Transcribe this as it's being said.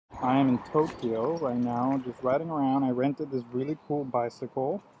I am in Tokyo right now, just riding around. I rented this really cool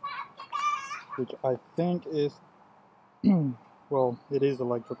bicycle, which I think is, well, it is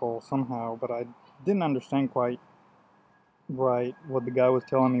electrical somehow, but I didn't understand quite right what the guy was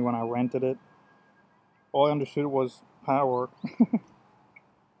telling me when I rented it. All I understood was power.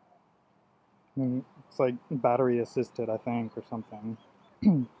 And it's like battery assisted, I think, or something.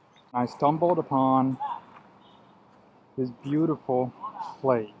 I stumbled upon this beautiful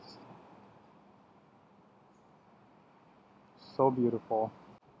place. So beautiful.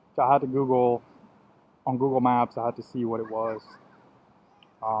 So I had to on Google Maps, I had to see what it was.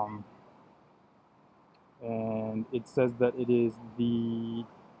 Um, and it says that it is the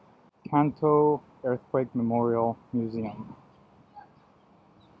Kanto Earthquake Memorial Museum.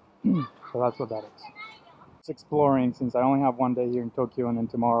 So that's what that is. It's exploring since I only have one day here in Tokyo, and then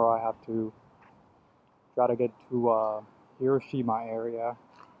tomorrow I have to try to get to Hiroshima area,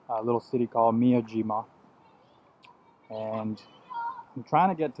 a little city called Miyajima. And I'm trying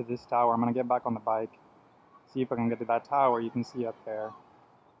to get to this tower. I'm going to get back on the bike, see if I can get to that tower you can see up there.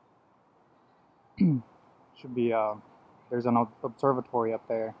 Should be, there's an observatory up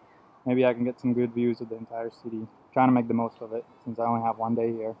there. Maybe I can get some good views of the entire city. Trying to make the most of it since I only have one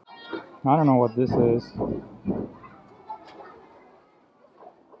day here. I don't know what this is.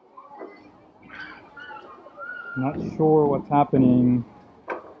 Not sure what's happening,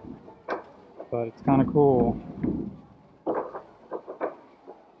 but it's kind of cool.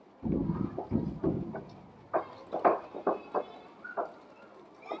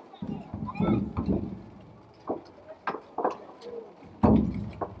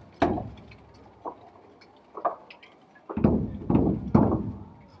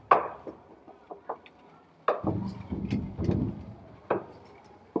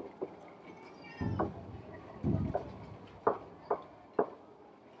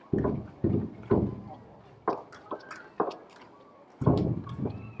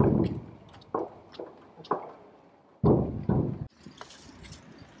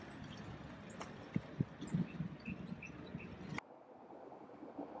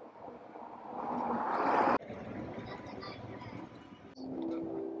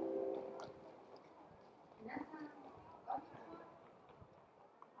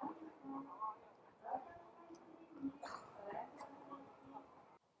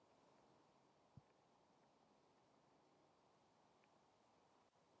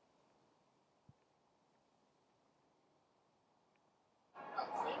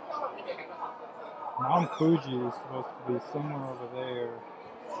 Mount Fuji is supposed to be somewhere over there,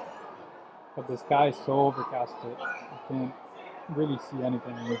 but the sky is so overcasted, I can't really see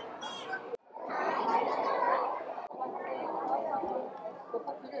anything.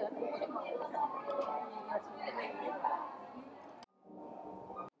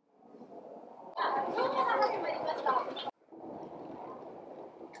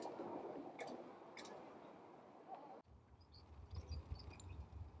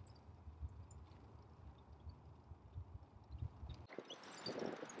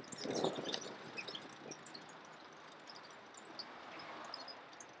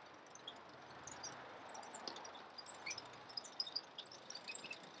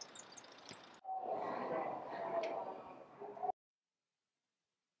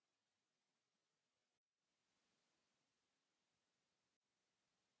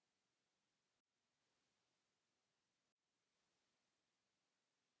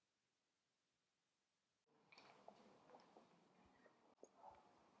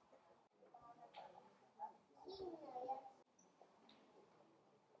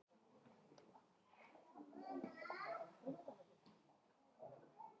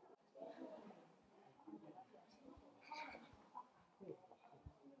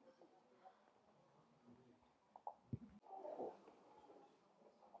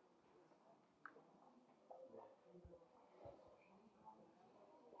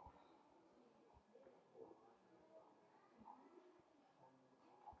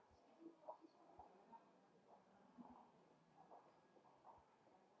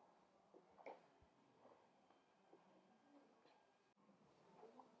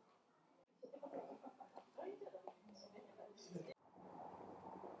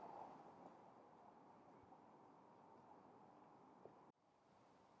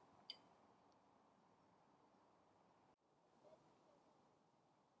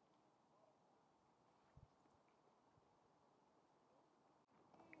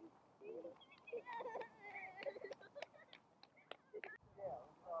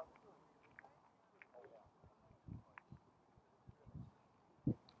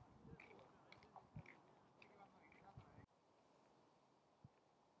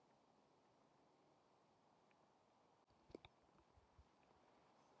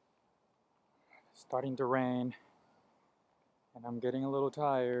 starting to rain, and I'm getting a little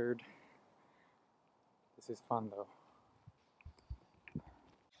tired. This is fun though.